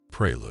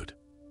prelude.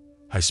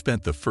 I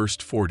spent the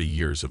first 40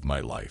 years of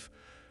my life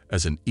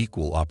as an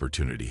equal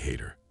opportunity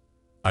hater.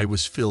 I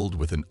was filled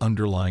with an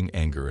underlying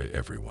anger at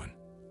everyone,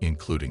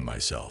 including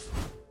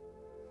myself.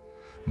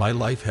 My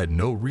life had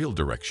no real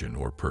direction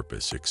or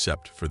purpose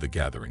except for the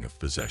gathering of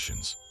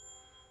possessions.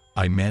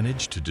 I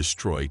managed to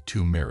destroy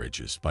 2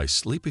 marriages by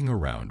sleeping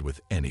around with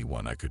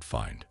anyone I could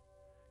find,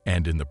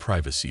 and in the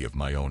privacy of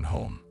my own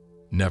home,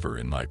 never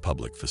in my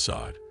public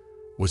facade,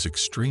 was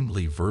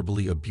extremely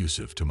verbally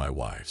abusive to my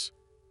wives.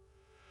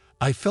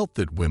 I felt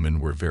that women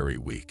were very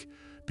weak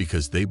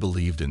because they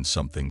believed in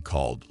something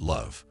called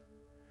love,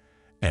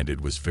 and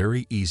it was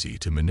very easy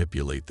to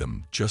manipulate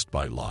them just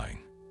by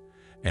lying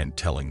and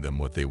telling them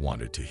what they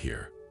wanted to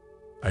hear.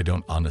 I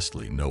don't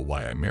honestly know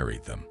why I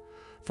married them,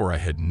 for I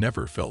had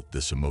never felt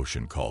this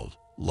emotion called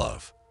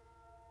love.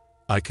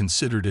 I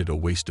considered it a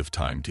waste of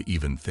time to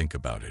even think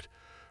about it,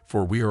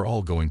 for we are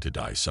all going to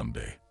die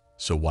someday,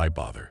 so why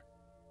bother?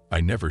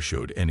 I never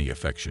showed any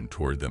affection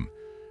toward them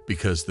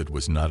because that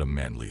was not a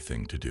manly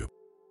thing to do.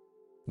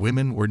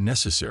 Women were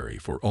necessary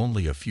for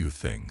only a few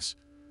things: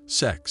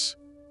 sex,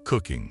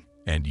 cooking,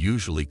 and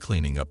usually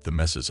cleaning up the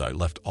messes I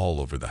left all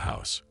over the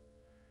house.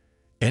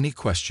 Any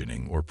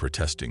questioning or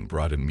protesting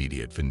brought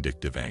immediate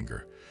vindictive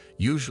anger,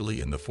 usually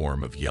in the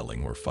form of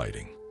yelling or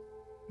fighting.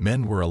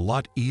 Men were a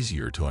lot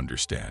easier to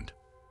understand.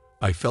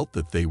 I felt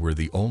that they were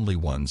the only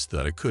ones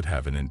that I could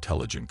have an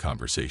intelligent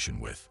conversation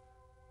with.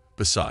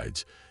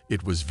 Besides,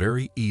 it was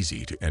very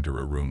easy to enter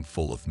a room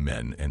full of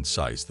men and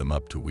size them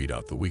up to weed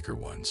out the weaker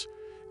ones,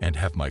 and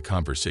have my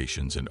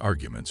conversations and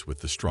arguments with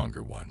the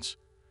stronger ones.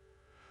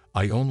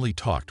 I only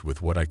talked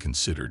with what I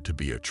considered to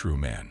be a true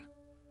man.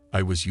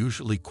 I was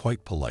usually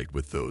quite polite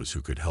with those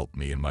who could help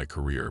me in my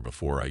career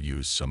before I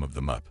used some of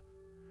them up,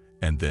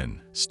 and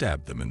then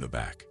stabbed them in the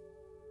back.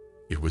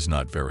 It was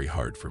not very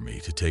hard for me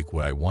to take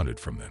what I wanted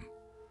from them,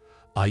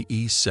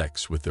 i.e.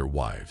 sex with their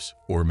wives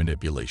or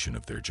manipulation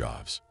of their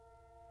jobs.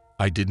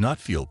 I did not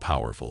feel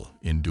powerful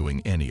in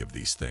doing any of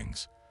these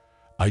things.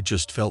 I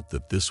just felt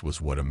that this was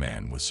what a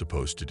man was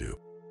supposed to do.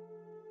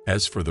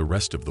 As for the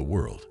rest of the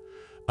world,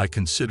 I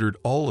considered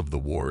all of the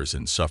wars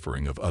and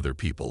suffering of other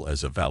people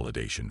as a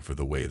validation for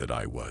the way that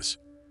I was.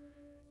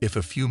 If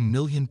a few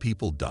million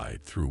people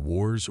died through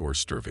wars or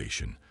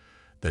starvation,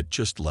 that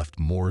just left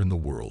more in the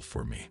world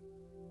for me.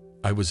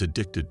 I was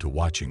addicted to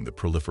watching the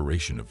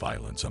proliferation of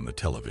violence on the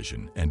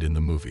television and in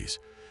the movies,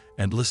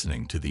 and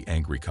listening to the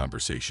angry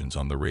conversations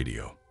on the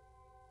radio.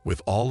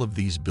 With all of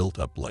these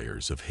built-up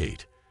layers of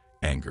hate,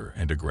 anger,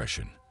 and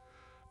aggression,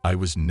 I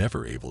was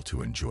never able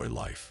to enjoy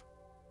life.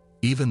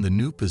 Even the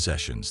new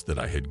possessions that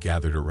I had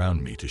gathered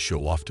around me to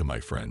show off to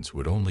my friends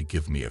would only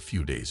give me a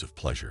few days of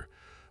pleasure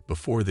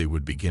before they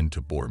would begin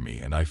to bore me,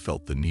 and I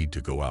felt the need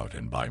to go out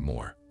and buy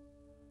more.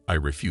 I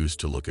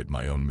refused to look at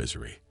my own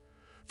misery,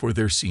 for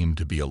there seemed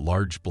to be a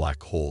large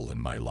black hole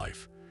in my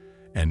life,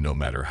 and no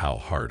matter how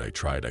hard I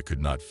tried, I could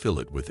not fill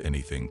it with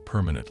anything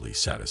permanently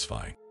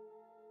satisfying.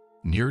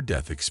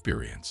 Near-death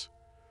experience.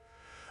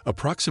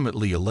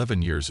 Approximately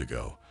 11 years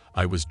ago,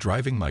 I was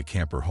driving my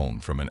camper home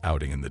from an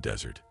outing in the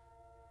desert.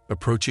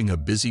 Approaching a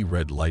busy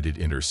red-lighted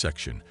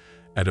intersection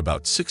at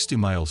about 60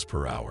 miles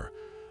per hour,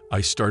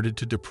 I started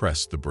to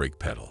depress the brake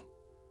pedal.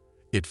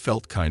 It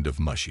felt kind of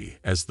mushy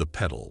as the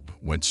pedal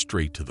went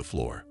straight to the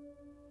floor.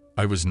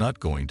 I was not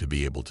going to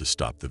be able to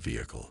stop the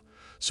vehicle,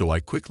 so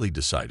I quickly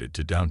decided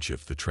to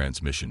downshift the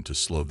transmission to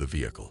slow the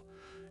vehicle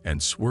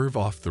and swerve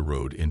off the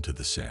road into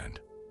the sand.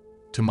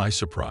 To my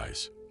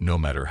surprise, no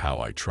matter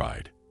how I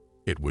tried,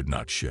 it would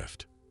not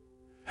shift.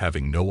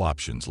 Having no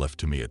options left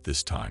to me at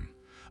this time,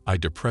 I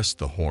depressed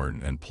the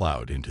horn and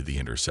plowed into the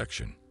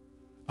intersection.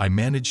 I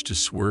managed to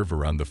swerve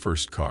around the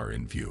first car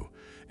in view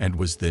and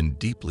was then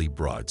deeply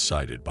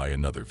broadsided by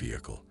another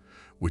vehicle,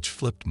 which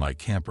flipped my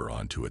camper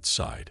onto its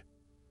side.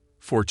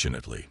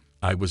 Fortunately,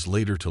 I was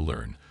later to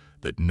learn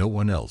that no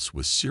one else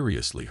was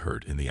seriously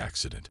hurt in the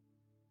accident.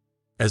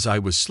 As I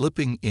was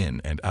slipping in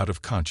and out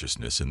of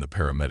consciousness in the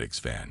paramedics'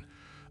 van,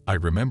 I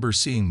remember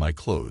seeing my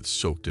clothes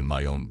soaked in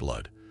my own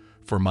blood,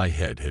 for my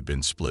head had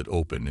been split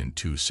open in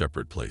 2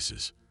 separate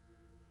places.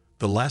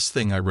 The last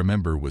thing I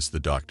remember was the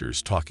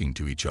doctors talking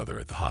to each other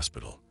at the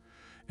hospital,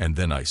 and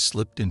then I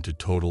slipped into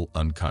total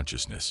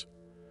unconsciousness.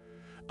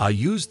 I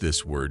use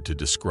this word to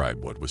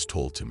describe what was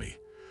told to me,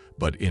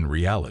 but in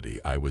reality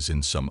I was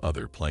in some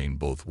other plane,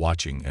 both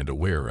watching and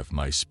aware of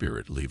my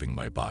spirit leaving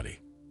my body.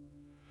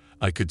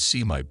 I could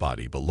see my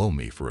body below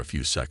me for a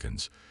few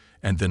seconds,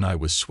 and then I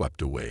was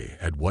swept away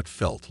at what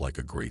felt like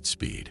a great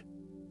speed.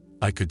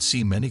 I could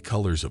see many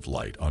colors of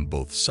light on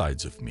both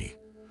sides of me,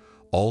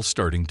 all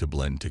starting to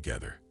blend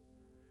together.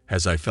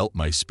 As I felt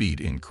my speed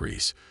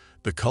increase,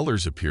 the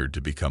colors appeared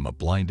to become a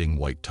blinding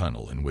white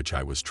tunnel in which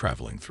I was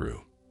traveling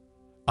through.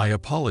 I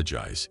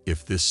apologize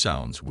if this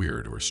sounds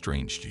weird or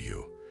strange to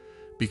you,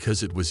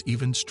 because it was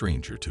even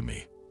stranger to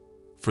me.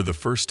 For the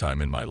first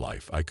time in my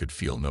life, I could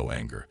feel no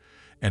anger,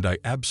 and I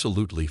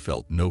absolutely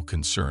felt no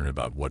concern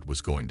about what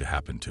was going to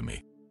happen to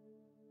me.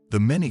 The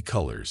many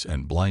colors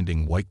and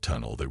blinding white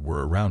tunnel that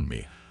were around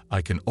me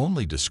I can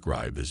only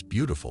describe as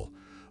beautiful,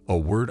 a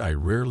word I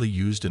rarely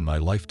used in my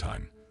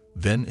lifetime,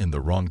 then in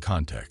the wrong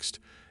context,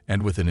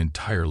 and with an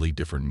entirely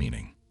different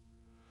meaning.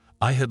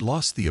 I had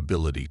lost the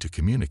ability to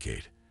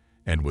communicate,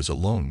 and was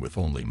alone with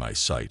only my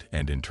sight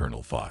and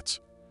internal thoughts.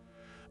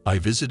 I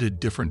visited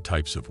different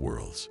types of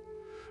worlds,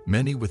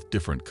 many with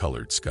different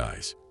colored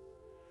skies.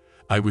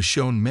 I was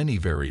shown many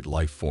varied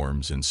life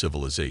forms and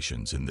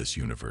civilizations in this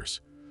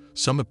universe.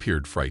 Some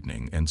appeared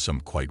frightening and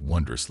some quite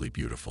wondrously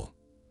beautiful.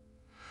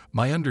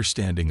 My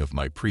understanding of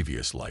my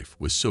previous life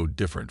was so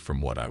different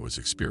from what I was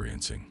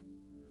experiencing.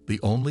 The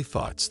only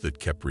thoughts that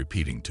kept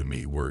repeating to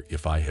me were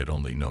if I had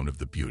only known of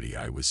the beauty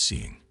I was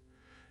seeing,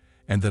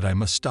 and that I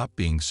must stop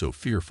being so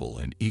fearful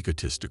and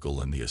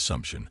egotistical in the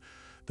assumption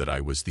that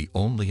I was the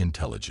only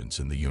intelligence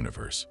in the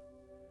universe.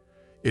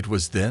 It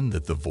was then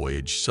that the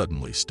voyage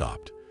suddenly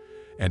stopped,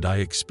 and I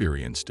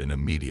experienced an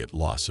immediate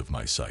loss of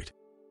my sight.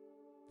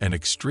 An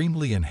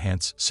extremely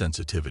enhanced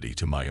sensitivity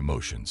to my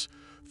emotions,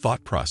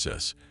 thought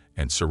process,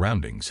 and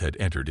surroundings had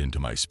entered into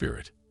my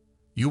spirit.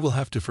 You will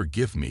have to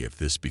forgive me if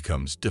this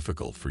becomes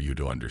difficult for you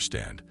to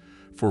understand,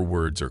 for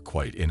words are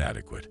quite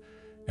inadequate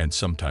and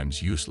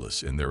sometimes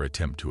useless in their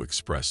attempt to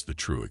express the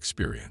true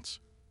experience.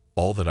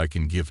 All that I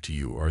can give to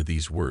you are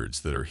these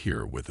words that are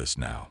here with us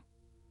now.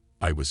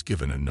 I was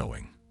given a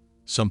knowing,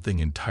 something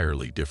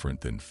entirely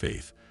different than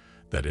faith,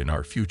 that in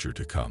our future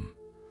to come,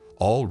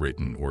 all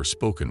written or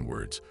spoken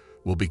words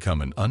will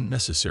become an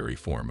unnecessary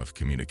form of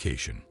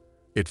communication.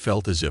 It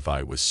felt as if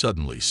I was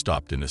suddenly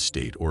stopped in a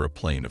state or a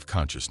plane of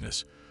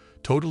consciousness,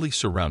 totally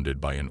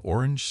surrounded by an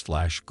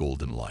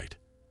orange/golden light.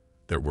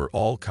 There were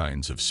all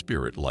kinds of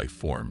spirit life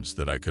forms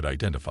that I could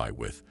identify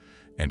with,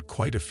 and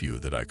quite a few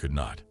that I could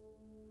not.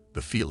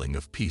 The feeling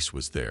of peace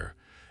was there,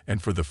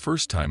 and for the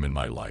first time in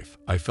my life,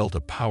 I felt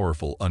a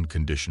powerful,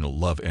 unconditional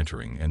love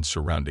entering and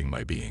surrounding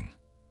my being.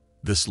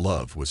 This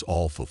love was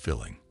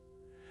all-fulfilling,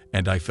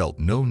 and I felt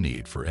no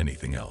need for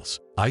anything else.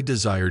 I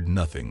desired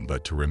nothing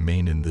but to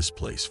remain in this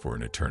place for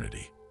an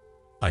eternity.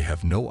 I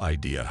have no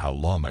idea how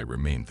long I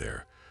remained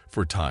there,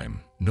 for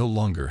time no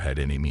longer had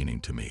any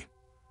meaning to me.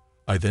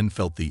 I then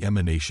felt the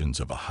emanations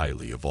of a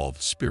highly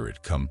evolved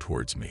spirit come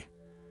towards me,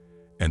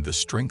 and the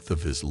strength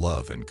of his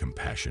love and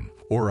compassion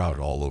pour out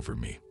all over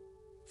me.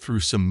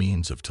 Through some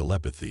means of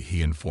telepathy,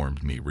 he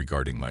informed me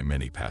regarding my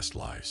many past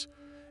lives,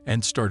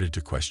 and started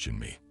to question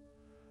me.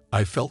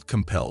 I felt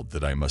compelled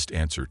that I must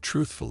answer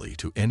truthfully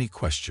to any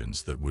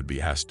questions that would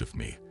be asked of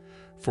me,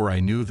 for I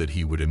knew that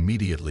he would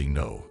immediately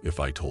know if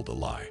I told a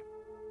lie.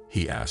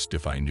 He asked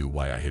if I knew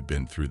why I had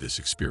been through this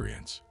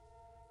experience.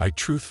 I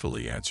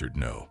truthfully answered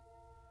no.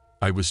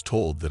 I was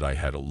told that I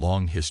had a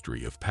long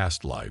history of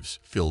past lives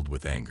filled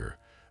with anger,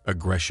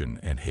 aggression,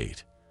 and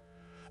hate.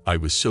 I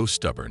was so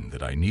stubborn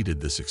that I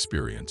needed this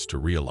experience to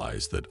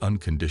realize that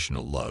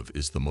unconditional love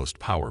is the most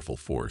powerful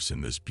force in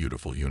this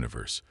beautiful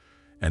universe,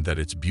 and that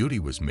its beauty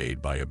was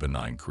made by a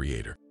benign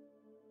creator.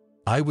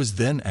 I was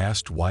then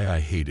asked why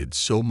I hated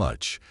so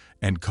much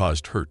and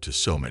caused hurt to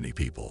so many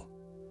people.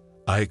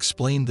 I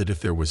explained that if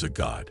there was a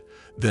God,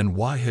 then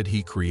why had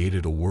he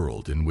created a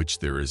world in which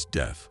there is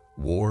death,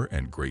 war,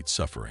 and great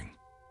suffering?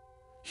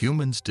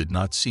 Humans did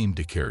not seem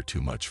to care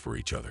too much for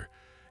each other,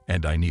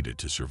 and I needed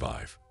to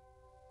survive.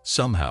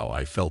 Somehow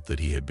I felt that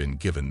he had been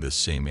given this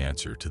same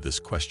answer to this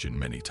question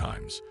many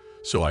times,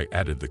 so I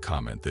added the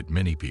comment that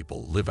many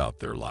people live out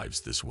their lives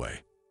this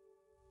way.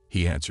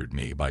 He answered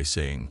me by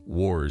saying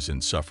wars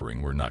and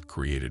suffering were not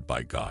created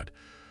by God,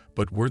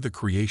 but were the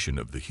creation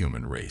of the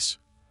human race,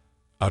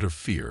 out of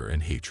fear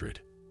and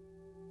hatred.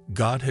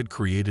 God had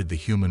created the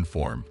human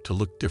form to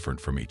look different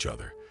from each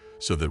other,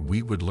 so that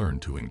we would learn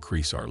to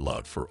increase our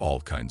love for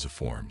all kinds of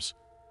forms.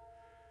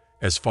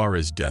 As far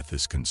as death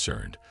is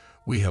concerned,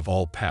 we have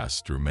all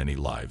passed through many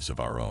lives of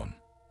our own.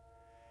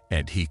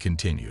 And he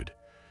continued,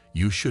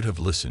 you should have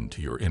listened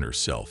to your inner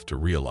self to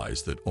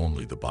realize that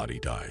only the body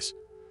dies.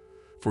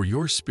 For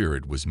your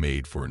spirit was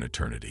made for an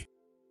eternity.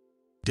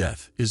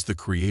 Death is the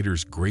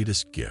Creator's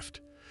greatest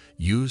gift,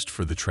 used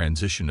for the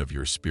transition of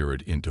your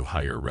spirit into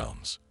higher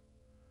realms.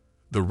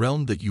 The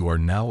realm that you are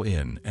now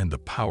in and the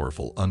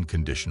powerful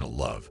unconditional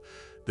love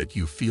that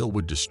you feel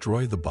would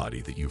destroy the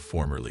body that you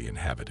formerly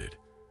inhabited.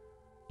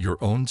 Your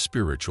own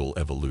spiritual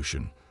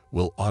evolution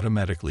will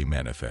automatically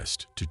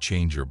manifest to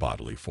change your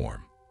bodily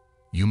form.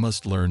 You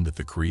must learn that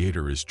the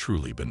Creator is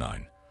truly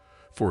benign,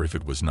 for if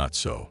it was not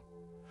so,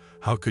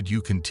 how could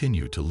you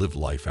continue to live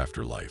life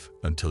after life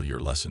until your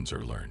lessons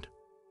are learned?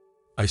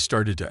 I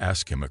started to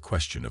ask him a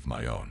question of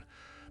my own,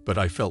 but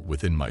I felt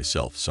within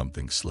myself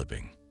something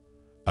slipping.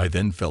 I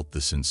then felt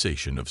the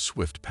sensation of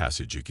swift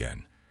passage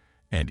again,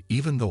 and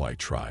even though I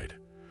tried,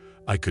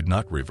 I could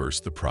not reverse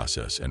the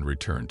process and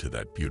return to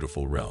that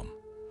beautiful realm,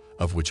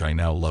 of which I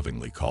now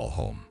lovingly call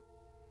home.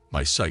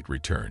 My sight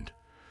returned,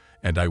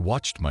 and I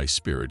watched my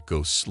spirit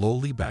go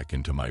slowly back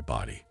into my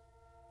body.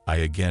 I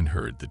again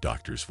heard the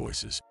doctor's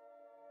voices.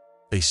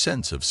 A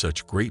sense of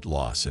such great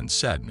loss and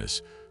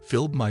sadness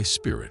filled my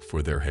spirit,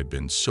 for there had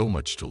been so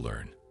much to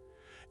learn,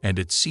 and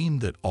it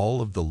seemed that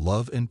all of the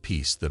love and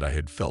peace that I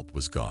had felt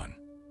was gone.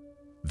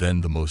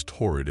 Then the most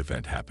horrid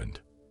event happened.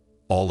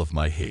 All of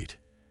my hate,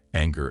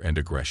 Anger and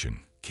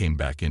aggression came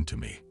back into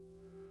me.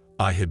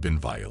 I had been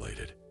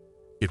violated.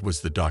 It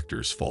was the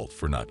doctor's fault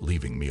for not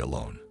leaving me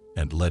alone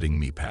and letting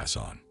me pass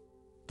on.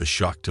 The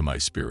shock to my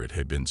spirit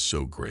had been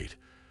so great,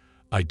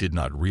 I did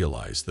not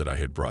realize that I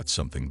had brought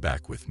something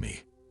back with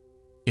me.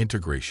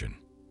 Integration.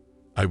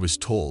 I was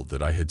told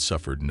that I had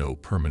suffered no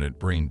permanent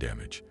brain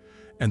damage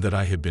and that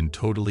I had been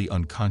totally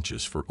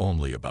unconscious for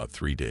only about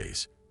 3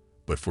 days.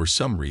 But for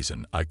some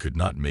reason, I could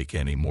not make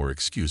any more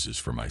excuses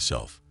for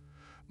myself.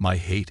 My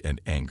hate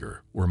and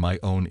anger were my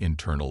own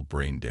internal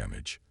brain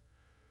damage.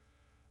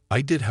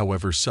 I did,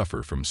 however,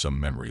 suffer from some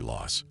memory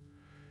loss.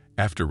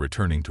 After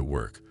returning to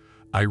work,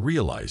 I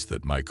realized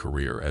that my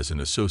career as an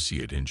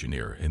associate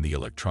engineer in the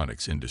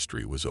electronics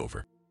industry was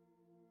over.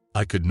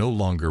 I could no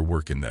longer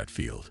work in that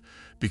field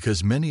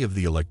because many of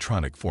the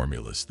electronic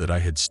formulas that I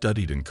had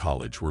studied in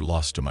college were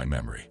lost to my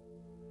memory.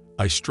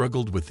 I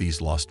struggled with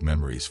these lost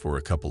memories for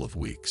a couple of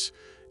weeks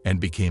and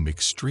became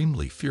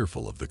extremely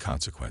fearful of the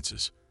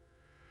consequences.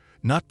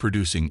 Not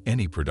producing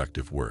any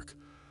productive work,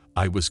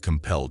 I was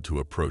compelled to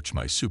approach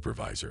my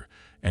supervisor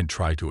and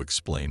try to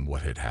explain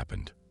what had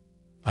happened.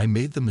 I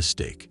made the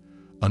mistake,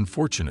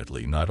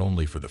 unfortunately not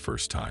only for the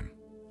first time,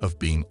 of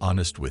being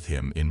honest with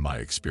him in my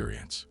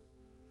experience.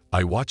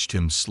 I watched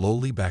him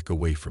slowly back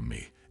away from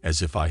me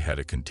as if I had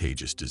a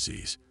contagious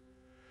disease.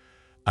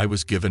 I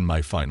was given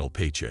my final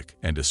paycheck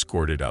and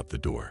escorted out the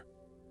door.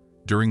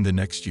 During the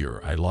next year,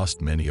 I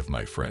lost many of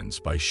my friends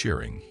by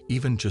sharing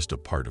even just a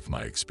part of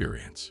my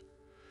experience.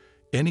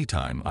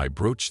 Anytime I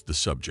broached the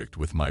subject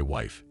with my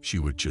wife, she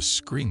would just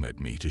scream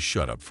at me to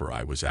shut up, for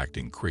I was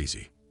acting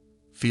crazy.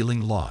 Feeling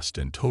lost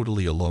and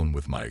totally alone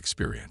with my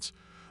experience,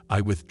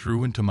 I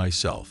withdrew into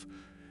myself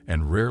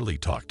and rarely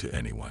talked to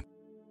anyone.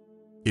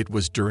 It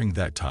was during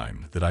that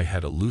time that I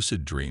had a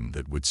lucid dream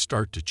that would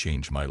start to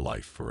change my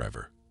life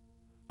forever.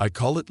 I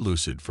call it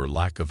lucid for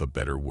lack of a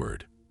better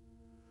word.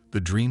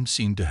 The dream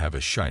seemed to have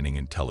a shining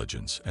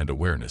intelligence and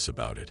awareness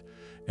about it,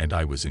 and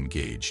I was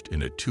engaged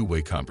in a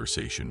two-way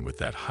conversation with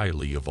that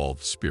highly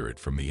evolved spirit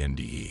from the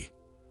NDE.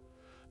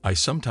 I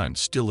sometimes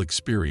still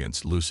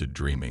experience lucid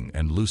dreaming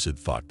and lucid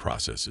thought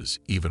processes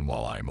even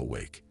while I am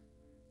awake.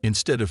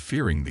 Instead of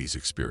fearing these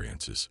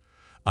experiences,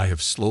 I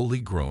have slowly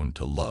grown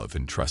to love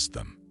and trust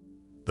them.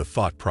 The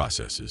thought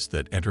processes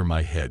that enter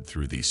my head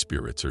through these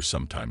spirits are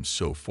sometimes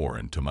so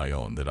foreign to my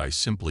own that I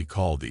simply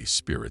call these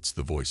spirits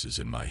the voices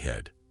in my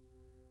head.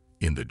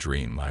 In the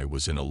dream, I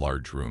was in a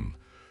large room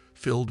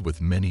filled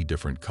with many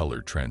different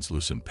colored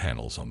translucent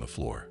panels on the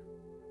floor,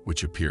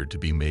 which appeared to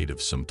be made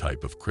of some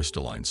type of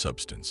crystalline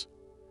substance.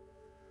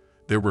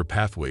 There were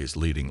pathways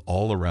leading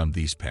all around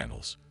these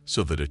panels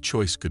so that a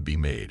choice could be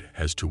made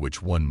as to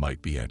which one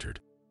might be entered.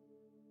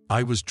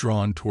 I was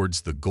drawn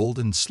towards the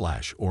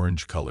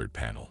golden/orange colored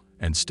panel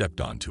and stepped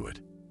onto it.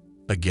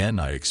 Again,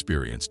 I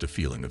experienced a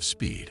feeling of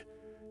speed,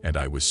 and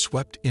I was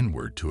swept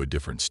inward to a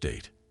different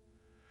state.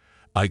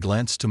 I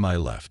glanced to my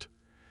left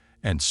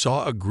and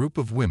saw a group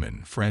of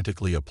women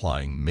frantically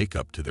applying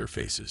makeup to their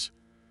faces.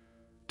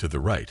 To the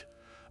right,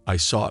 I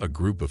saw a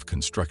group of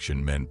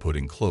construction men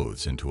putting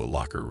clothes into a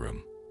locker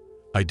room.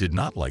 I did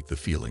not like the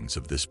feelings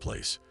of this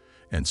place,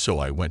 and so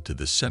I went to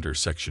the center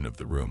section of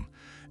the room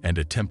and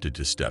attempted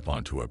to step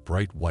onto a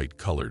bright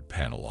white-colored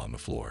panel on the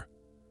floor.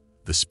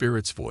 The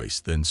spirit's voice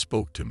then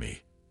spoke to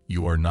me.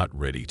 "You are not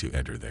ready to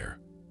enter there.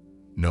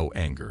 No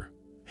anger,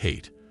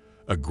 hate,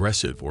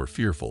 aggressive or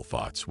fearful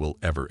thoughts will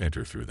ever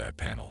enter through that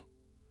panel."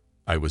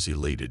 I was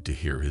elated to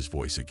hear his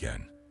voice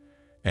again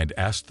and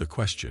asked the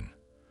question,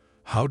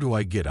 "How do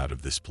I get out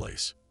of this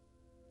place?"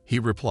 He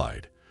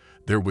replied,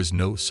 "There was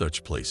no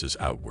such place as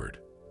outward,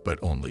 but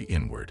only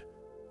inward.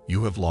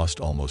 You have lost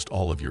almost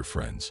all of your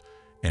friends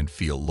and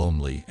feel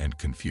lonely and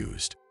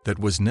confused. That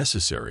was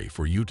necessary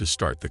for you to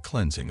start the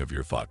cleansing of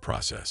your thought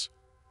process.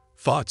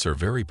 Thoughts are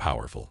very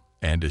powerful,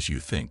 and as you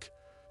think,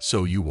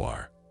 so you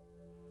are.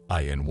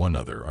 I and one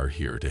other are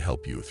here to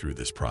help you through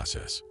this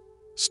process."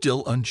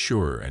 Still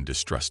unsure and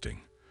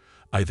distrusting,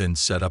 I then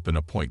set up an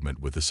appointment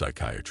with a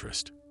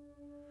psychiatrist.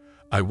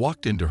 I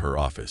walked into her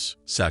office,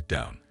 sat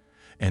down,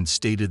 and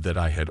stated that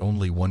I had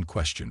only one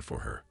question for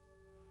her.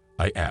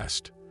 I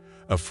asked,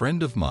 "A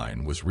friend of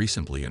mine was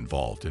recently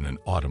involved in an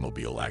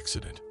automobile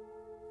accident.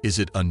 Is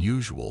it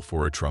unusual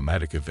for a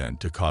traumatic event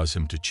to cause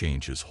him to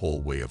change his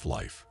whole way of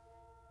life?"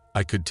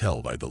 I could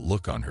tell by the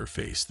look on her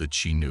face that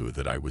she knew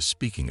that I was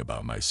speaking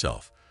about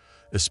myself,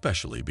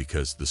 especially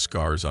because the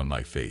scars on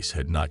my face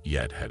had not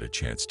yet had a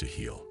chance to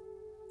heal.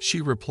 She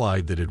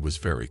replied that it was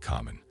very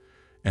common,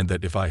 and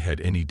that if I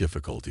had any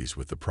difficulties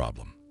with the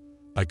problem,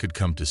 I could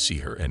come to see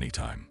her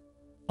anytime.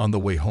 On the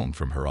way home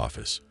from her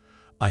office,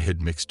 I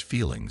had mixed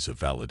feelings of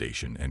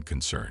validation and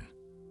concern.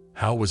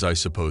 How was I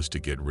supposed to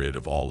get rid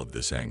of all of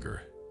this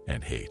anger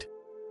and hate?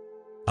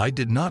 I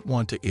did not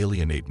want to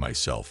alienate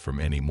myself from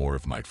any more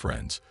of my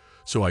friends,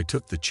 so I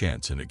took the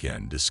chance and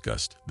again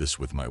discussed this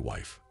with my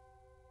wife.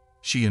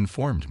 She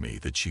informed me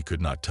that she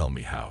could not tell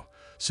me how,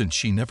 since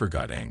she never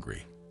got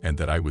angry, and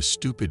that I was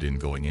stupid in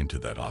going into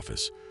that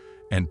office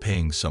and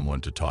paying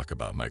someone to talk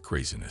about my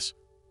craziness.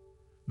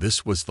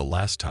 This was the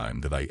last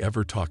time that I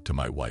ever talked to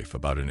my wife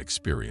about an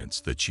experience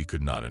that she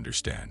could not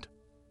understand.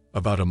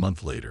 About a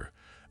month later,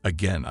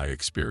 again I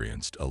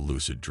experienced a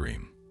lucid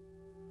dream.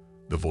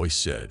 The voice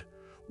said,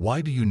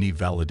 "Why do you need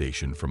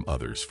validation from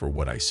others for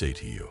what I say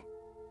to you?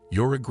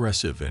 Your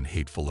aggressive and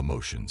hateful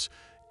emotions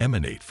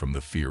emanate from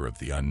the fear of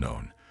the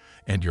unknown,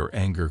 and your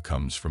anger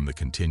comes from the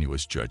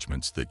continuous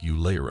judgments that you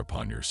layer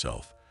upon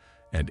yourself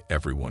and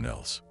everyone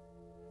else.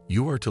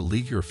 You are to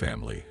leave your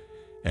family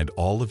and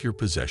all of your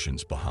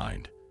possessions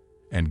behind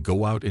and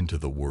go out into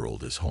the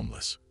world as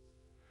homeless."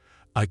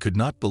 I could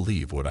not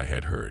believe what I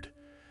had heard,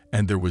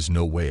 and there was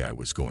no way I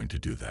was going to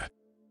do that.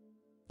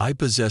 I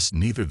possessed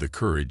neither the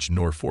courage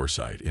nor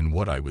foresight in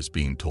what I was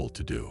being told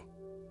to do.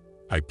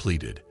 I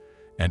pleaded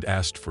and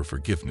asked for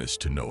forgiveness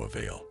to no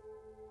avail.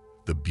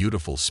 The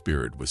beautiful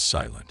spirit was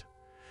silent,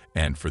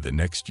 and for the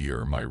next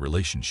year my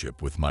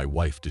relationship with my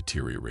wife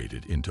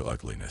deteriorated into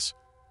ugliness.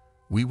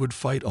 We would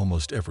fight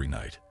almost every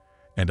night,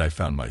 and I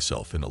found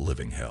myself in a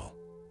living hell.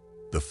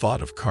 The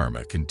thought of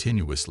karma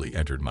continuously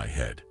entered my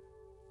head.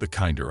 The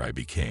kinder I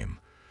became,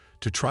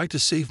 to try to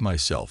save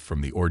myself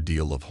from the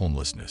ordeal of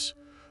homelessness,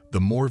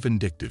 the more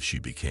vindictive she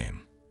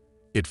became.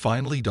 It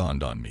finally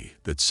dawned on me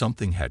that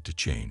something had to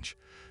change,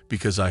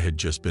 because I had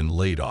just been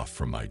laid off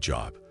from my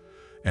job,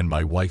 and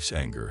my wife's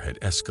anger had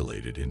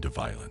escalated into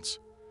violence.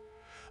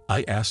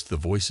 I asked the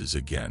voices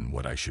again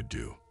what I should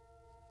do.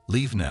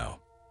 Leave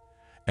now,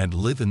 and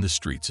live in the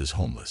streets as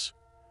homeless.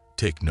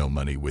 Take no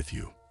money with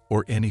you,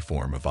 or any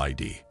form of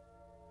ID.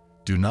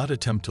 Do not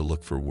attempt to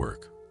look for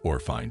work or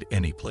find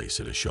any place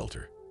at a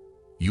shelter.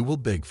 You will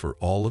beg for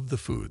all of the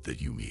food that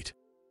you eat.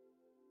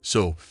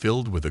 So,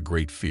 filled with a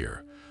great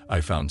fear,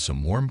 I found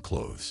some warm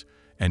clothes,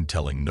 and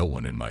telling no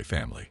one in my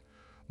family,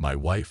 my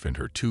wife and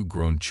her 2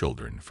 grown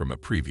children from a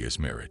previous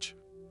marriage,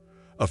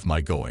 of my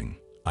going,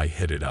 I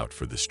headed out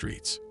for the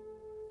streets.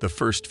 The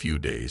first few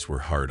days were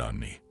hard on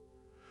me.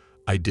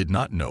 I did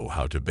not know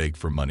how to beg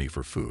for money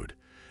for food,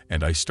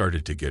 and I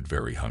started to get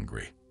very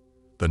hungry.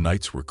 The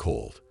nights were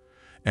cold,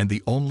 and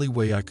the only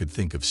way I could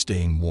think of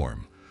staying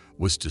warm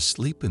was to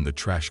sleep in the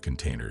trash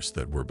containers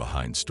that were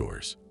behind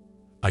stores.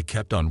 I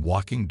kept on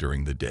walking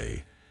during the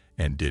day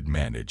and did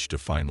manage to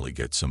finally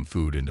get some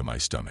food into my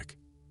stomach.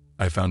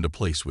 I found a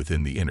place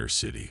within the inner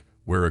city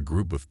where a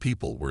group of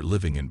people were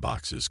living in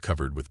boxes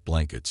covered with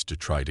blankets to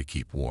try to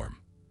keep warm.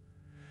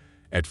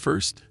 At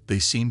first, they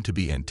seemed to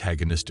be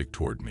antagonistic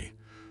toward me,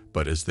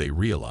 but as they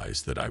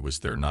realized that I was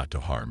there not to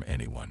harm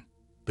anyone,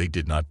 they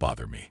did not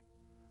bother me.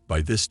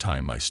 By this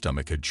time, my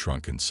stomach had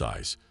shrunk in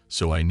size,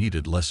 so I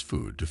needed less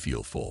food to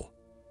feel full.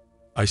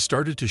 I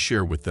started to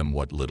share with them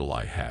what little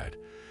I had,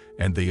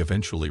 and they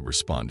eventually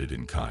responded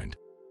in kind.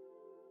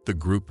 The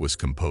group was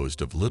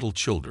composed of little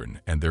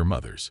children and their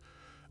mothers,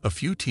 a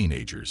few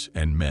teenagers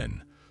and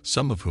men,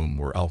 some of whom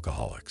were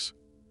alcoholics.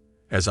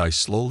 As I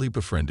slowly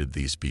befriended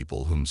these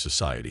people whom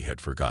society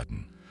had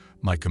forgotten,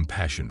 my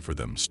compassion for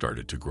them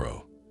started to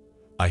grow.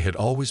 I had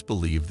always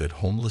believed that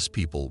homeless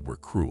people were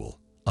cruel,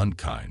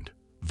 unkind,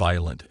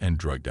 violent, and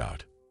drugged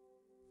out.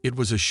 It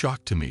was a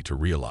shock to me to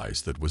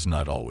realize that was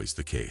not always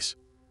the case.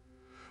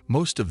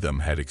 Most of them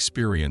had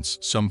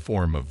experienced some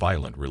form of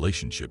violent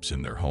relationships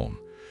in their home,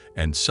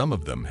 and some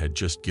of them had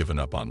just given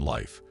up on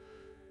life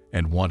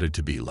and wanted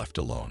to be left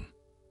alone.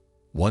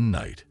 One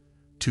night,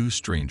 2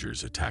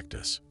 strangers attacked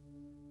us.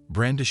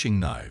 Brandishing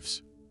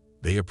knives,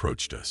 they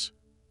approached us.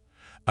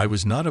 I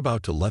was not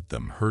about to let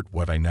them hurt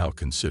what I now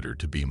considered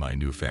to be my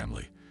new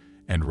family,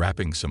 and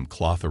wrapping some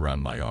cloth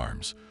around my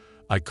arms,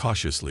 I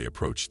cautiously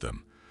approached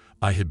them.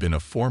 I had been a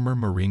former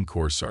Marine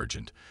Corps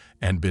sergeant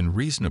and been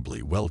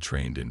reasonably well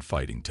trained in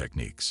fighting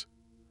techniques.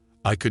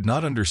 I could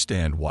not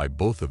understand why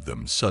both of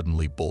them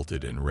suddenly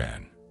bolted and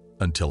ran,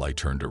 until I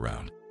turned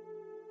around.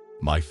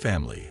 My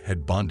family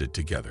had bonded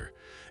together,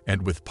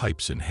 and with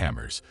pipes and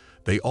hammers,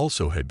 they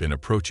also had been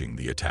approaching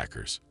the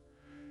attackers.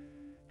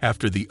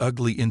 After the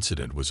ugly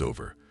incident was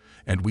over,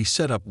 and we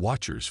set up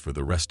watchers for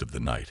the rest of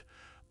the night,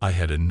 I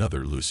had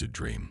another lucid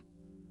dream.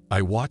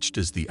 I watched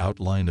as the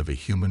outline of a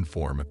human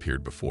form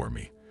appeared before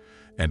me,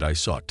 and I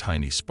saw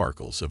tiny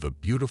sparkles of a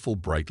beautiful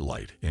bright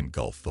light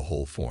engulf the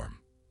whole form.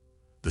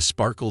 The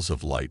sparkles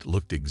of light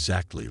looked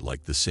exactly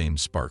like the same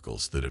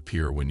sparkles that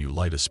appear when you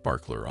light a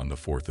sparkler on the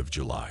 4th of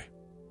July.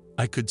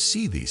 I could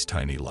see these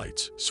tiny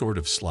lights sort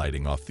of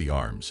sliding off the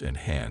arms and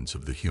hands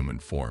of the human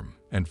form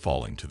and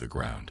falling to the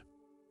ground.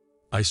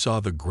 I saw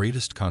the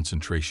greatest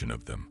concentration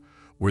of them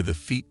where the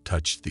feet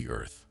touched the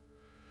earth.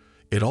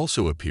 It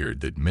also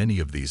appeared that many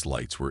of these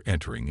lights were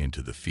entering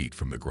into the feet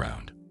from the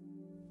ground.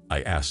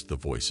 I asked the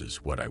voices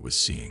what I was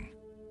seeing.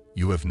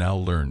 You have now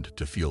learned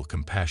to feel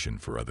compassion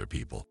for other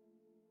people.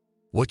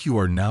 What you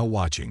are now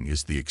watching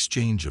is the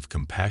exchange of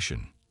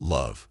compassion,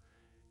 love,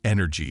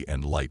 energy,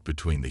 and light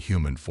between the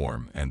human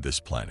form and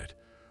this planet,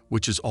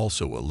 which is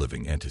also a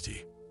living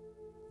entity.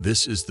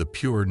 This is the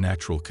pure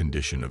natural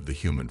condition of the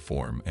human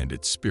form and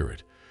its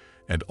spirit,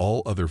 and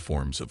all other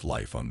forms of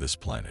life on this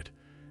planet,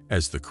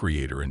 as the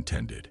Creator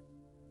intended.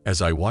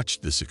 As I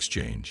watched this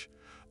exchange,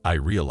 I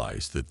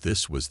realized that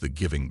this was the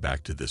giving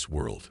back to this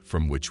world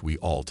from which we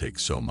all take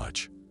so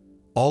much.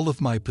 All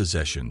of my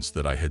possessions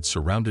that I had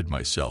surrounded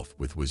myself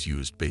with was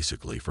used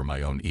basically for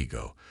my own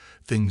ego,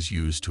 things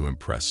used to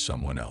impress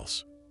someone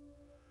else.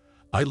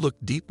 I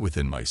looked deep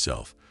within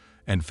myself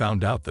and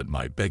found out that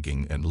my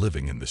begging and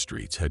living in the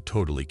streets had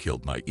totally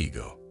killed my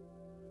ego.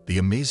 The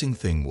amazing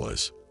thing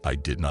was, I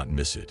did not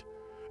miss it,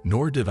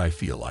 nor did I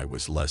feel I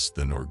was less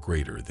than or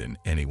greater than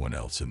anyone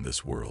else in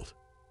this world.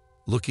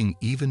 Looking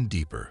even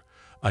deeper,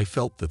 I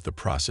felt that the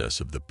process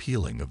of the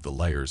peeling of the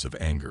layers of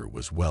anger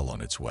was well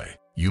on its way.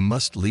 You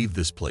must leave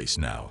this place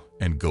now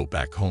and go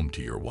back home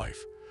to your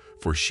wife,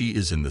 for she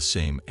is in the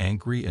same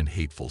angry and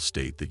hateful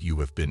state that you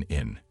have been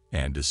in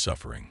and is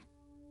suffering.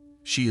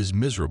 She is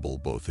miserable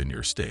both in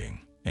your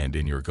staying and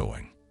in your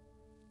going.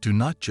 Do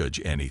not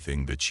judge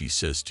anything that she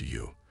says to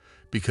you,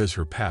 because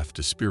her path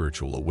to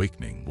spiritual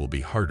awakening will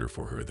be harder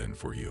for her than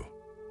for you.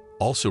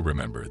 Also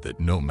remember that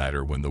no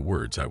matter when the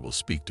words I will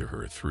speak to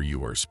her through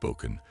you are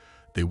spoken,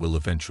 they will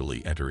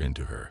eventually enter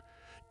into her,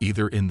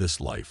 either in this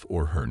life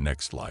or her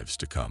next lives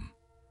to come.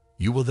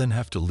 You will then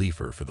have to leave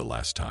her for the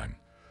last time,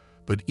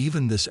 but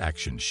even this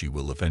action she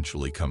will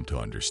eventually come to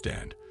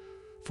understand.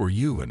 For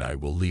you and I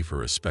will leave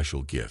her a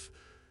special gift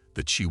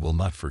that she will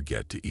not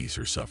forget to ease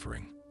her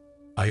suffering.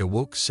 I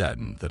awoke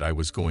saddened that I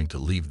was going to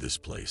leave this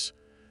place,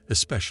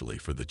 especially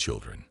for the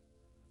children.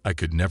 I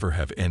could never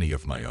have any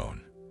of my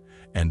own,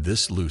 and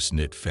this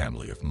loose-knit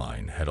family of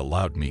mine had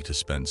allowed me to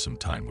spend some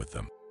time with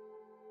them.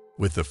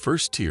 With the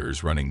first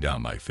tears running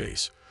down my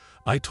face,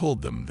 I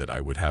told them that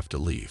I would have to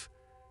leave.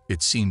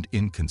 It seemed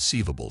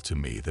inconceivable to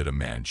me that a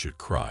man should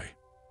cry.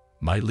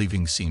 My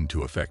leaving seemed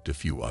to affect a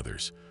few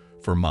others,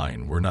 for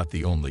mine were not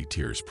the only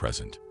tears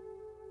present.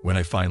 When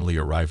I finally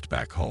arrived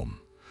back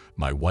home,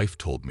 my wife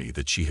told me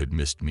that she had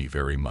missed me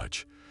very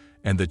much,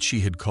 and that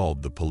she had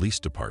called the police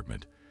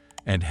department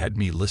and had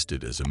me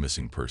listed as a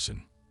missing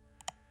person.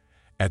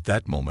 At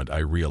that moment, I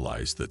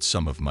realized that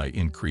some of my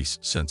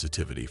increased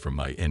sensitivity from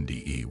my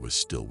NDE was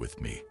still with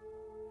me.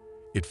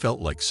 It felt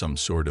like some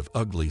sort of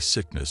ugly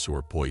sickness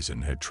or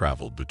poison had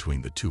traveled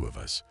between the two of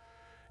us,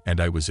 and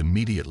I was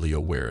immediately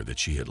aware that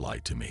she had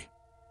lied to me.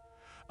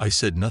 I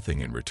said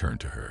nothing in return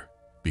to her,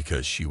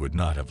 because she would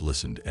not have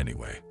listened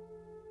anyway.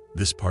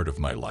 This part of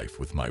my life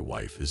with my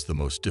wife is the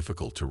most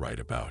difficult to write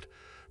about,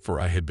 for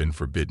I had been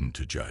forbidden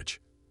to judge.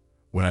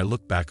 When I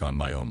look back on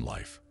my own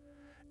life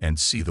and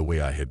see the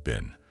way I had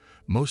been,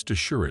 most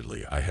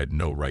assuredly I had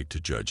no right to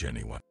judge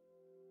anyone.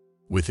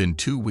 Within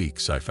 2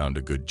 weeks I found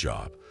a good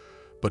job,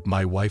 but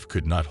my wife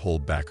could not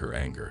hold back her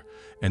anger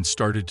and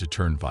started to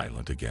turn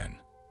violent again.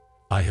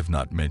 I have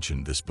not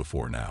mentioned this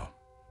before now,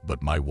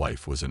 but my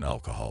wife was an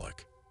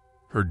alcoholic.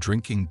 Her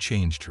drinking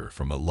changed her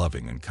from a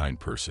loving and kind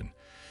person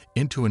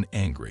into an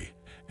angry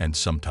and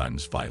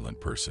sometimes violent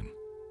person.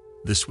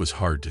 This was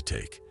hard to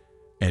take,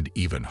 and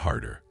even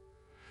harder,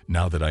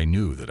 now that I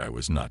knew that I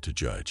was not to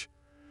judge.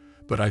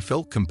 But I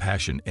felt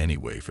compassion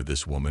anyway for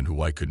this woman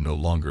who I could no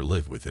longer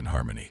live with in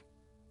harmony.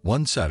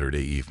 One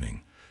Saturday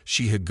evening,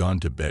 she had gone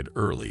to bed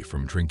early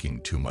from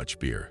drinking too much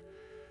beer,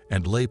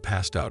 and lay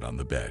passed out on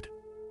the bed.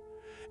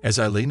 As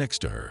I lay next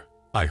to her,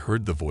 I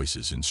heard the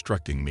voices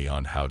instructing me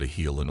on how to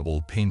heal an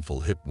old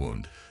painful hip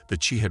wound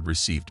that she had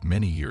received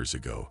many years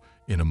ago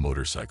in a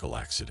motorcycle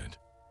accident.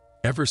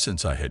 Ever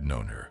since I had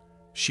known her,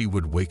 she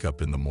would wake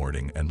up in the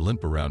morning and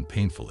limp around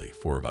painfully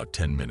for about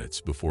 10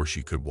 minutes before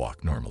she could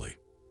walk normally.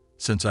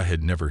 Since I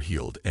had never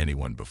healed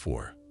anyone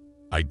before,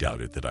 I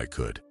doubted that I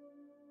could.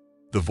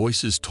 The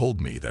voices told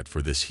me that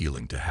for this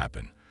healing to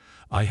happen,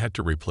 I had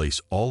to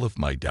replace all of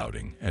my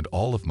doubting and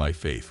all of my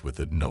faith with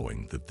it,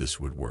 knowing that this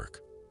would work.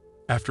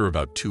 After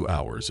about 2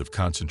 hours of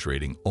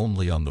concentrating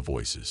only on the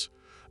voices,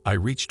 I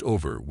reached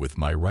over with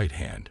my right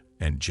hand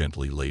and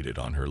gently laid it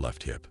on her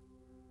left hip.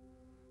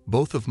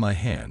 Both of my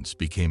hands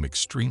became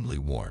extremely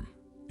warm,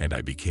 and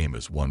I became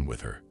as one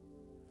with her.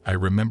 I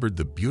remembered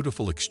the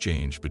beautiful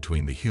exchange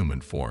between the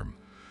human form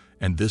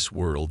and this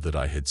world that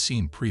I had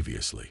seen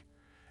previously,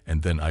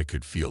 and then I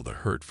could feel the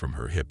hurt from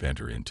her hip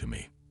enter into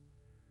me.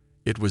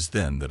 It was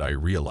then that I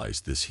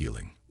realized this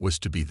healing was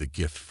to be the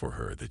gift for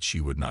her that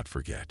she would not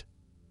forget.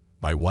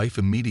 My wife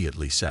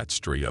immediately sat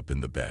straight up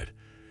in the bed,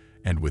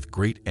 and with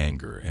great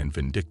anger and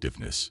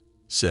vindictiveness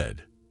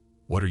said,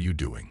 "What are you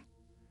doing?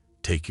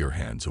 Take your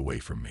hands away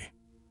from me.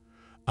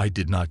 I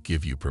did not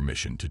give you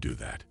permission to do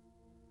that."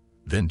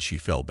 Then she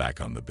fell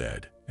back on the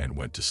bed and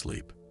went to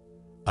sleep.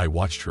 I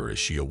watched her as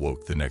she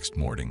awoke the next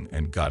morning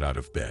and got out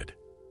of bed.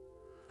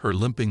 Her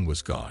limping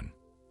was gone,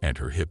 and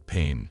her hip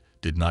pain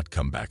did not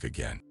come back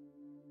again.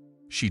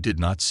 She did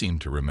not seem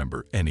to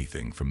remember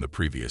anything from the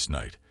previous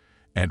night,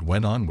 and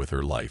went on with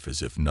her life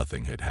as if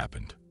nothing had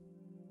happened.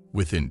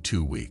 Within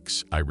 2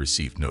 weeks, I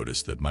received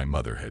notice that my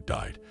mother had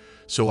died,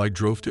 so I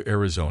drove to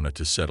Arizona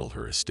to settle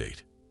her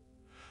estate.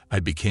 I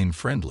became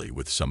friendly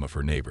with some of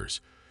her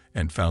neighbors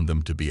and found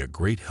them to be a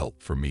great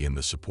help for me in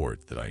the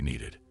support that I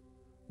needed.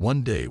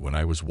 One day when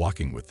I was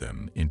walking with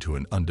them into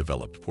an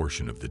undeveloped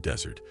portion of the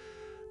desert,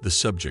 the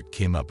subject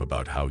came up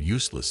about how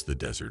useless the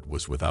desert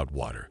was without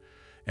water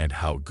and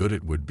how good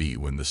it would be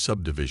when the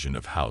subdivision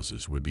of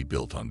houses would be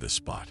built on this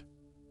spot.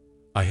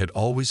 I had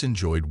always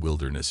enjoyed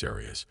wilderness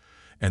areas,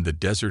 and the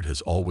desert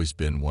has always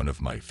been one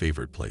of my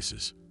favorite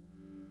places.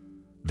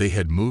 They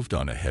had moved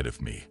on ahead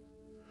of me,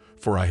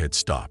 for I had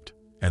stopped,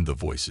 and the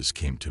voices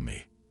came to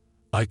me.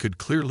 I could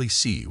clearly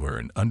see where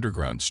an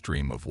underground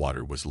stream of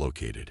water was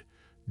located,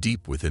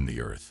 deep within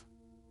the earth.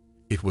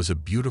 It was a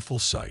beautiful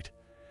sight,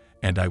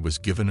 and I was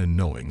given a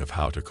knowing of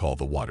how to call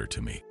the water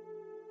to me.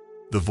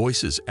 The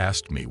voices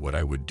asked me what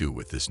I would do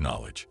with this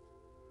knowledge.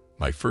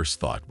 My first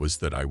thought was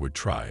that I would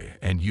try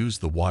and use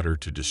the water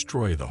to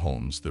destroy the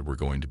homes that were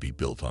going to be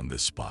built on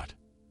this spot.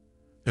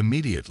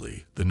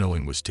 Immediately, the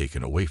knowing was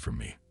taken away from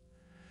me,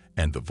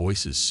 and the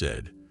voices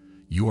said,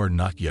 "You are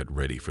not yet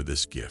ready for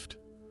this gift,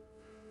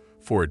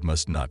 for it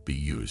must not be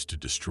used to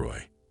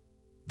destroy.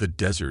 The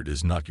desert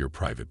is not your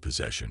private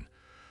possession,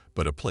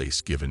 but a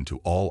place given to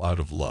all out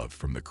of love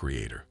from the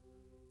Creator."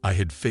 I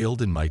had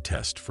failed in my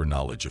test for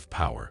knowledge of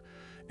power,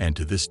 and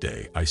to this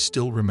day I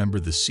still remember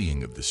the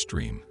seeing of the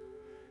stream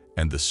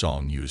and the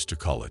song used to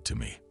call it to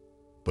me.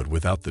 But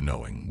without the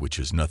knowing, which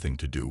has nothing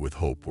to do with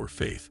hope or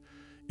faith,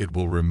 it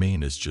will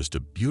remain as just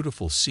a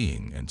beautiful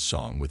seeing and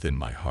song within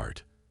my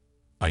heart.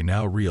 I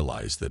now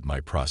realize that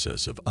my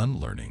process of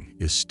unlearning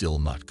is still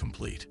not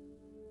complete.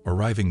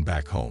 Arriving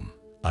back home,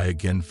 I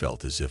again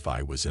felt as if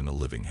I was in a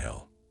living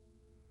hell.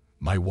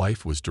 My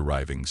wife was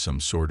deriving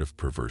some sort of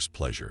perverse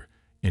pleasure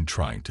in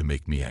trying to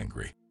make me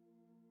angry.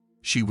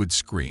 She would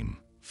scream,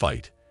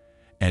 fight,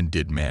 and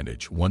did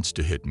manage once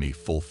to hit me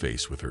full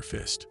face with her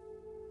fist.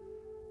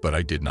 But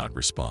I did not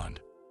respond.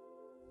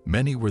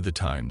 Many were the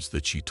times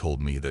that she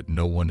told me that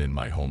no one in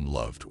my home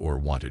loved or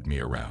wanted me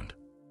around.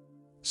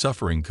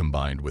 Suffering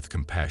combined with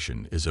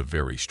compassion is a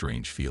very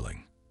strange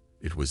feeling.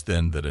 It was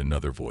then that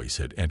another voice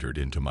had entered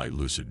into my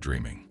lucid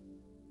dreaming.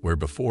 Where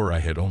before I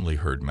had only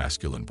heard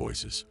masculine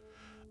voices,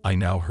 I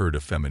now heard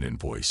a feminine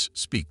voice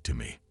speak to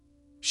me.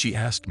 She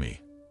asked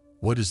me,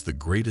 "What is the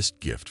greatest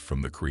gift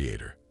from the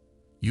Creator?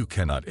 You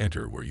cannot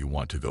enter where you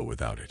want to go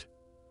without it."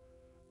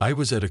 I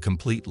was at a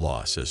complete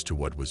loss as to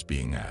what was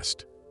being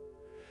asked.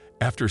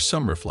 After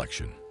some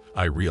reflection,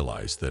 I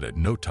realized that at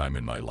no time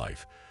in my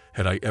life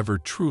had I ever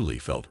truly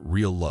felt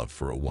real love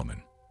for a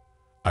woman.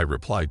 I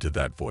replied to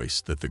that voice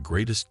that the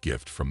greatest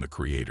gift from the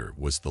Creator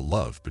was the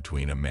love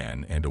between a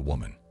man and a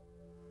woman.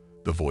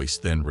 The voice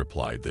then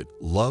replied that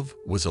love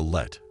was a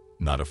let,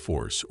 not a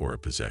force or a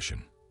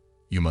possession.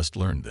 You must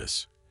learn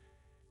this,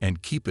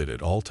 and keep it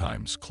at all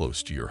times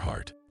close to your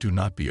heart. Do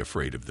not be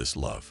afraid of this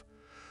love.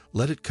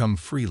 Let it come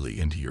freely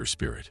into your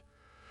spirit,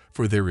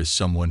 for there is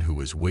someone who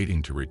is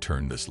waiting to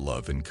return this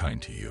love in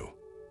kind to you.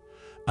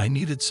 I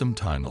needed some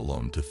time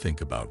alone to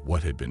think about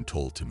what had been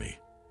told to me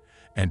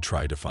and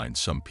try to find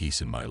some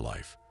peace in my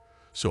life,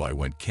 so I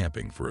went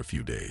camping for a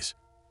few days.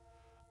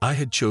 I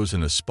had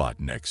chosen a spot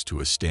next to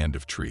a stand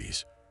of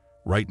trees,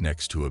 right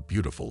next to a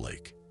beautiful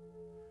lake.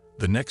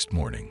 The next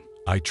morning,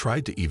 I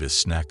tried to eat a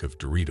snack of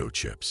Dorito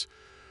chips,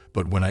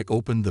 but when I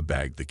opened the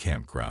bag, the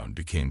campground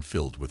became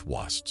filled with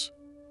wasps.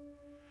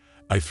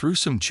 I threw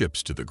some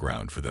chips to the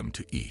ground for them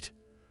to eat,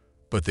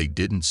 but they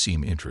didn't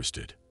seem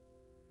interested.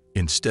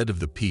 Instead of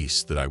the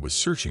peace that I was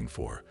searching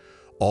for,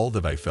 all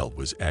that I felt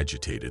was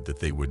agitated that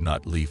they would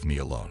not leave me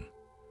alone.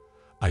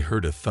 I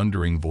heard a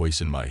thundering voice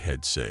in my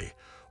head say,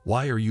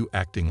 "Why are you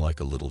acting like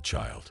a little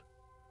child?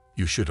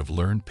 You should have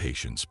learned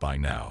patience by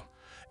now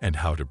and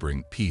how to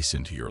bring peace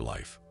into your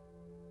life.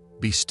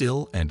 Be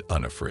still and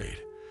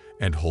unafraid,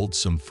 and hold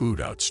some food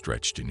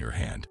outstretched in your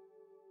hand."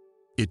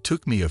 It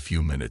took me a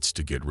few minutes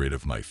to get rid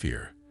of my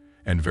fear,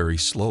 and very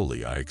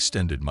slowly I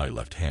extended my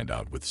left hand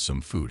out with some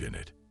food in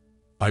it.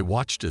 I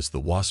watched as the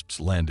wasps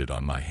landed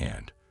on my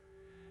hand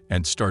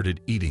and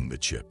started eating the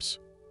chips.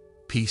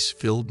 Peace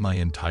filled my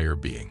entire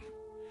being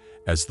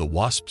as the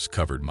wasps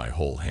covered my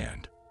whole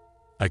hand.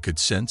 I could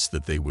sense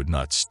that they would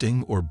not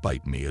sting or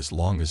bite me as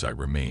long as I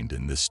remained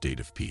in this state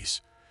of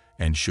peace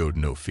and showed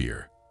no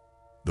fear.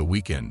 The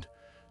weekend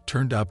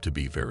turned out to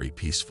be very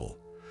peaceful,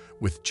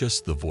 with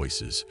just the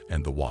voices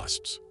and the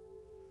wasps.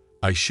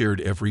 I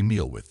shared every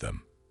meal with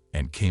them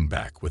and came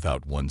back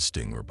without one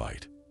sting or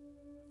bite.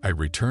 I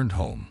returned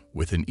home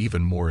with an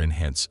even more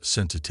enhanced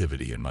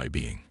sensitivity in my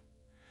being,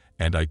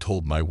 and I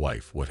told my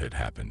wife what had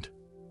happened.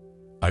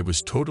 I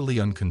was totally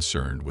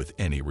unconcerned with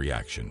any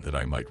reaction that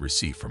I might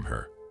receive from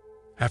her.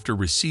 After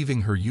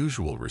receiving her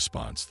usual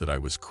response that I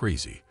was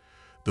crazy,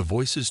 the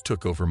voices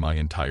took over my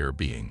entire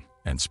being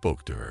and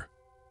spoke to her.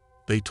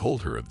 They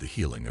told her of the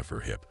healing of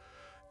her hip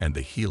and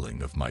the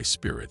healing of my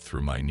spirit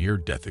through my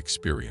near-death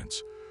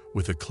experience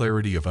with a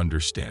clarity of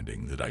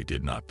understanding that I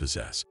did not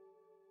possess.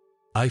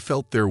 I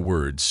felt their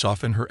words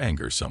soften her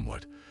anger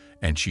somewhat,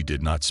 and she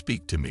did not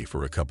speak to me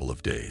for a couple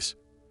of days.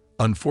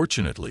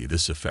 Unfortunately,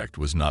 this effect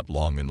was not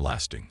long in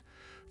lasting,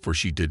 for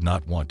she did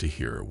not want to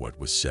hear what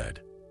was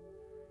said.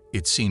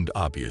 It seemed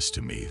obvious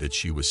to me that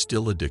she was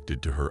still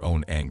addicted to her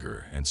own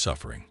anger and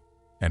suffering,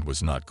 and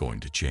was not going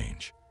to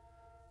change.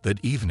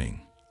 That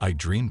evening, I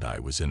dreamed I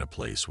was in a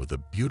place with a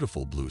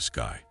beautiful blue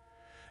sky,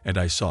 and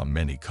I saw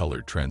many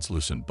colored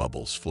translucent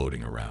bubbles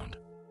floating around.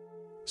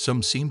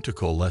 Some seemed to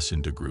coalesce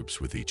into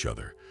groups with each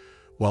other,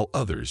 while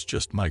others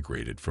just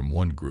migrated from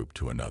one group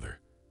to another.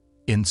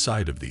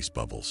 Inside of these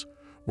bubbles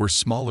were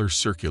smaller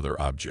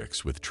circular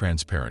objects with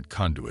transparent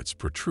conduits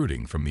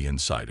protruding from the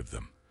inside of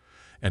them,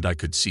 and I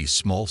could see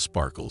small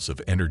sparkles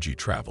of energy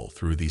travel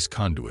through these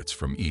conduits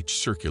from each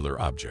circular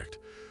object,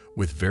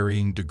 with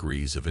varying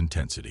degrees of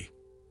intensity.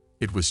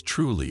 It was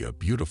truly a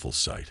beautiful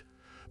sight,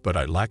 but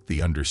I lacked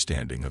the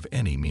understanding of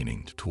any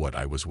meaning to what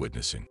I was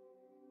witnessing.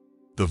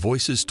 The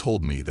voices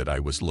told me that I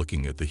was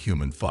looking at the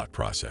human thought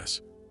process.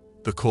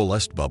 The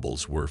coalesced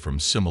bubbles were from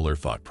similar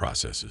thought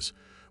processes,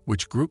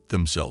 which grouped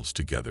themselves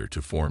together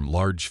to form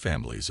large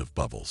families of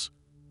bubbles.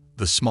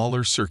 The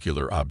smaller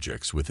circular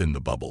objects within the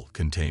bubble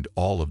contained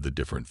all of the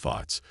different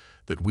thoughts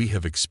that we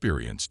have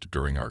experienced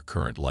during our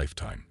current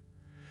lifetime,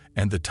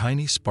 and the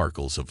tiny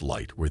sparkles of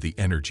light were the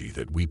energy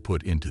that we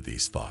put into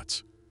these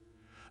thoughts.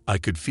 I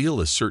could feel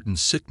a certain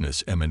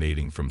sickness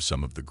emanating from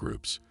some of the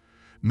groups.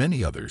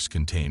 Many others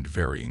contained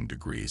varying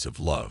degrees of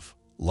love,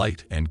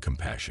 light, and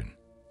compassion.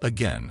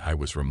 Again, I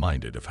was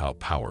reminded of how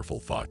powerful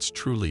thoughts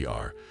truly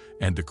are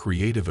and the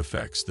creative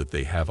effects that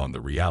they have on the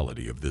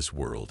reality of this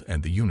world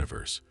and the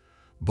universe,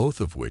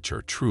 both of which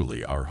are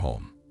truly our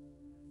home.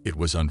 It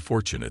was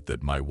unfortunate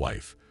that my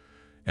wife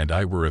and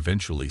I were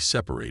eventually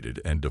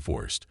separated and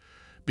divorced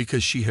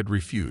because she had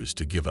refused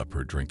to give up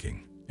her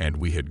drinking, and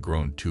we had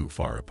grown too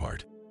far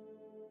apart.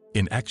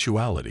 In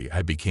actuality,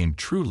 I became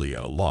truly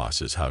at a loss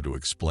as how to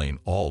explain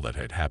all that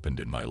had happened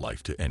in my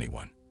life to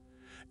anyone,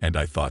 and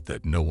I thought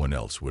that no one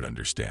else would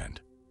understand.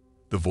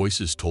 The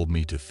voices told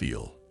me to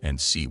feel and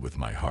see with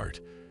my heart,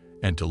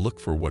 and to look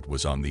for what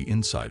was on the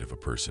inside of a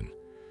person,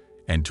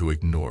 and to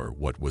ignore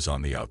what was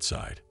on the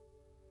outside.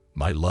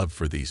 My love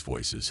for these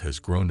voices has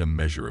grown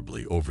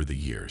immeasurably over the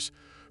years,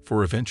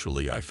 for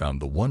eventually I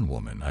found the one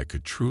woman I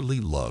could truly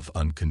love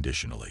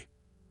unconditionally.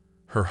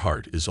 Her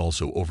heart is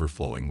also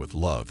overflowing with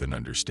love and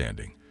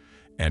understanding,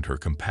 and her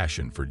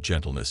compassion for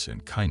gentleness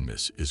and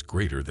kindness is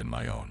greater than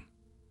my own.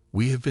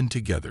 We have been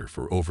together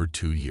for over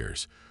 2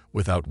 years,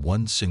 without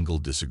one single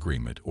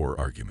disagreement or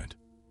argument.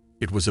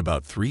 It was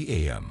about 3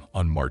 a.m.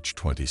 on March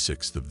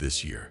 26th of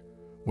this year,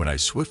 when I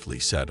swiftly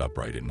sat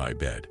upright in my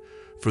bed,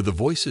 for the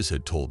voices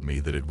had told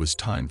me that it was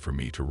time for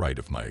me to write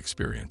of my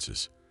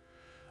experiences.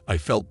 I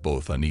felt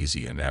both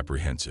uneasy and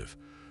apprehensive,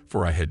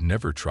 for I had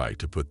never tried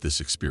to put this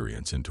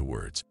experience into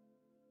words.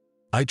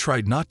 I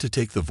tried not to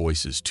take the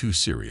voices too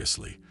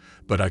seriously,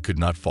 but I could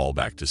not fall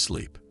back to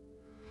sleep.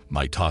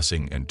 My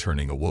tossing and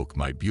turning awoke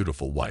my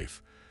beautiful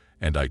wife,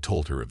 and I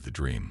told her of the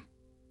dream.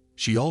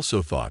 She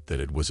also thought that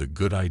it was a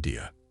good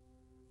idea.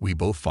 We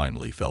both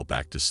finally fell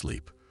back to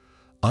sleep,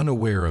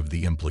 unaware of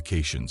the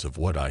implications of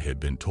what I had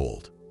been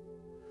told.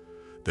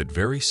 That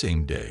very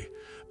same day,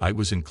 I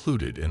was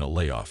included in a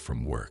layoff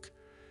from work,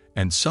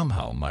 and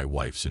somehow my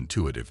wife's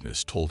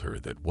intuitiveness told her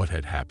that what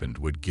had happened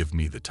would give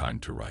me the time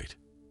to write.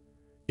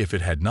 If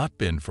it had not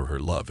been for her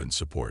love and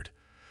support,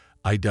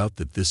 I doubt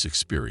that this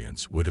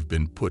experience would have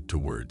been put to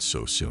words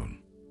so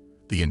soon.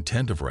 The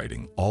intent of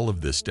writing all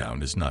of this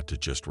down is not to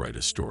just write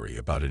a story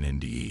about an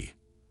NDE.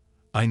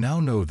 I now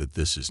know that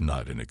this is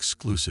not an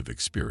exclusive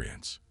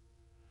experience.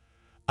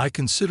 I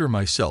consider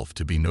myself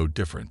to be no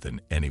different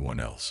than anyone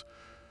else,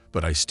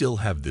 but I still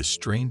have this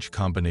strange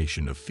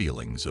combination of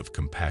feelings of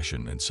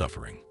compassion and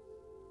suffering.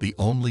 The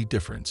only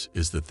difference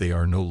is that they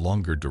are no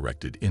longer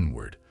directed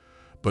inward,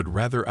 but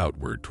rather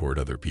outward toward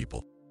other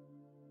people.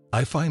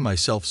 I find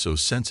myself so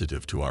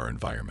sensitive to our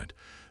environment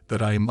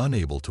that I am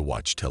unable to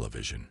watch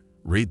television,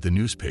 read the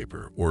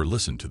newspaper, or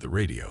listen to the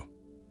radio.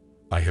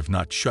 I have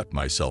not shut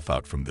myself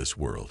out from this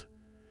world.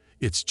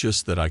 It's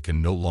just that I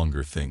can no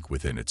longer think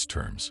within its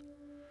terms.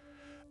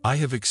 I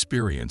have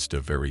experienced a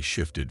very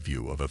shifted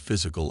view of a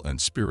physical and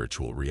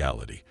spiritual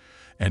reality,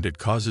 and it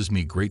causes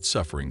me great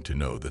suffering to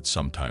know that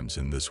sometimes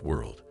in this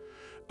world,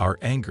 our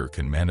anger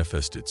can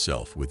manifest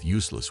itself with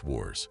useless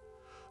wars,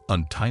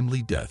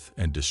 untimely death,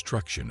 and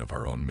destruction of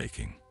our own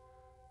making.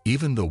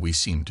 Even though we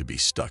seem to be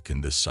stuck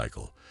in this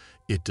cycle,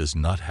 it does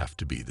not have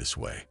to be this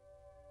way.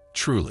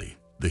 Truly,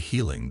 the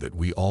healing that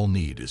we all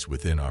need is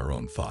within our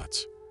own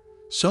thoughts.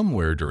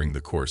 Somewhere during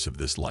the course of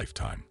this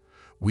lifetime,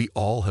 we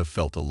all have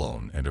felt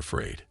alone and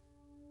afraid.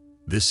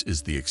 This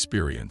is the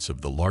experience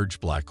of the large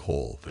black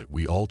hole that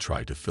we all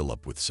try to fill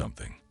up with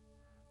something,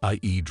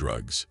 i.e.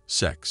 drugs,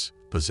 sex,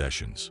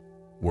 possessions,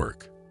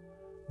 work.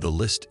 The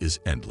list is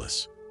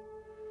endless.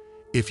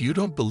 If you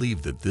don't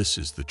believe that this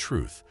is the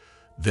truth,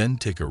 then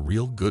take a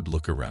real good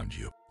look around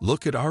you.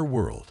 Look at our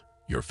world,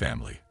 your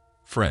family,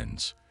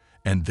 friends,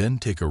 and then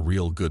take a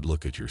real good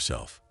look at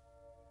yourself.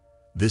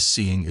 This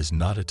seeing is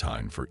not a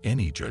time for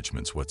any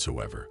judgments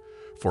whatsoever,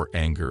 for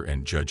anger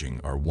and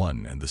judging are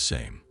one and the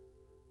same.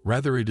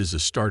 Rather, it is a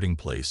starting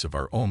place of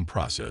our own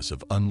process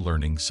of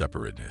unlearning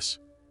separateness.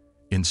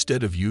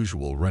 Instead of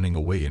usual running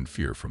away in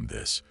fear from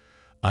this,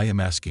 I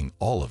am asking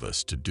all of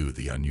us to do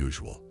the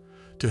unusual,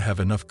 to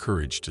have enough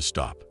courage to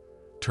stop,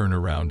 turn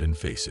around, and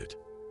face it.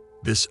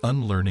 This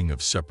unlearning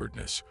of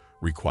separateness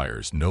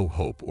requires no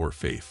hope or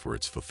faith for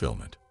its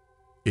fulfillment.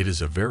 It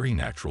is a very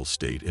natural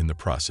state in the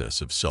process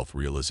of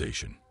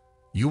self-realization.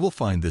 You will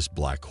find this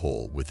black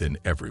hole within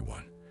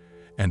everyone,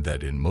 and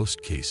that in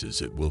most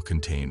cases it will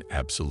contain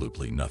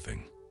absolutely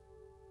nothing.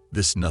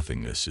 This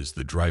nothingness is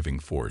the driving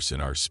force in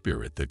our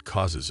spirit that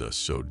causes us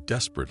so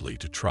desperately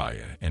to try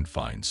and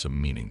find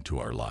some meaning to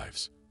our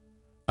lives.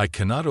 I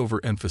cannot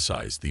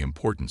overemphasize the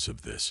importance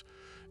of this,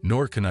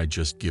 nor can I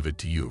just give it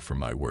to you from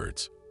my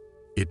words.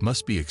 It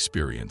must be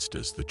experienced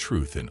as the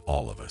truth in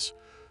all of us,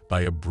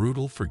 by a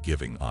brutal,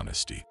 forgiving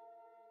honesty.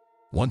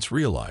 Once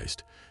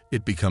realized,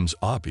 it becomes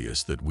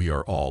obvious that we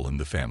are all in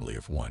the family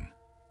of one,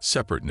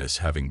 separateness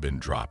having been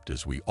dropped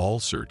as we all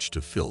search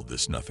to fill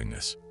this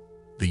nothingness.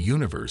 The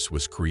universe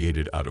was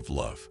created out of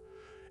love,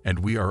 and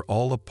we are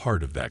all a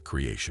part of that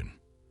creation.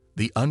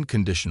 The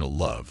unconditional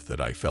love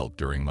that I felt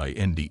during my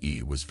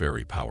NDE was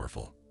very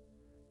powerful.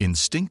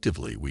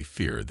 Instinctively, we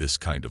fear this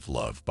kind of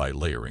love by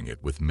layering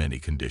it with many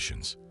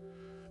conditions.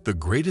 The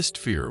greatest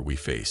fear we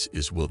face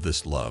is, will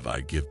this love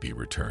I give be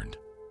returned?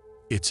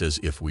 It's as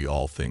if we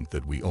all think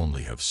that we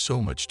only have so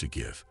much to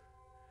give,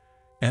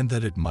 and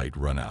that it might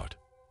run out.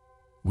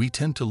 We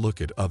tend to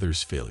look at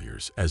others'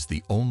 failures as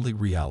the only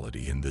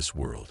reality in this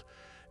world,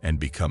 and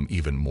become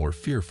even more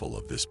fearful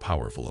of this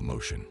powerful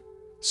emotion.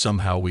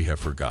 Somehow we have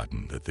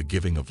forgotten that the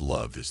giving of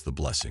love is the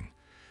blessing,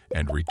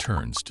 and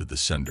returns to the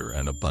sender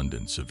an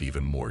abundance of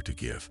even more to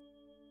give.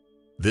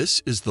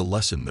 This is the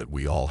lesson that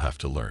we all have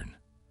to learn.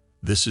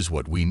 This is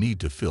what we need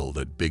to fill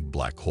that big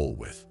black hole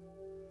with.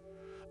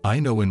 I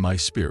know in my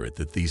spirit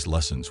that these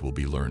lessons will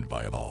be learned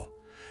by all,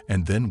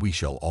 and then we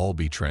shall all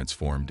be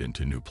transformed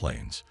into new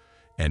planes,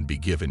 and be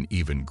given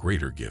even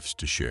greater gifts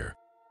to share.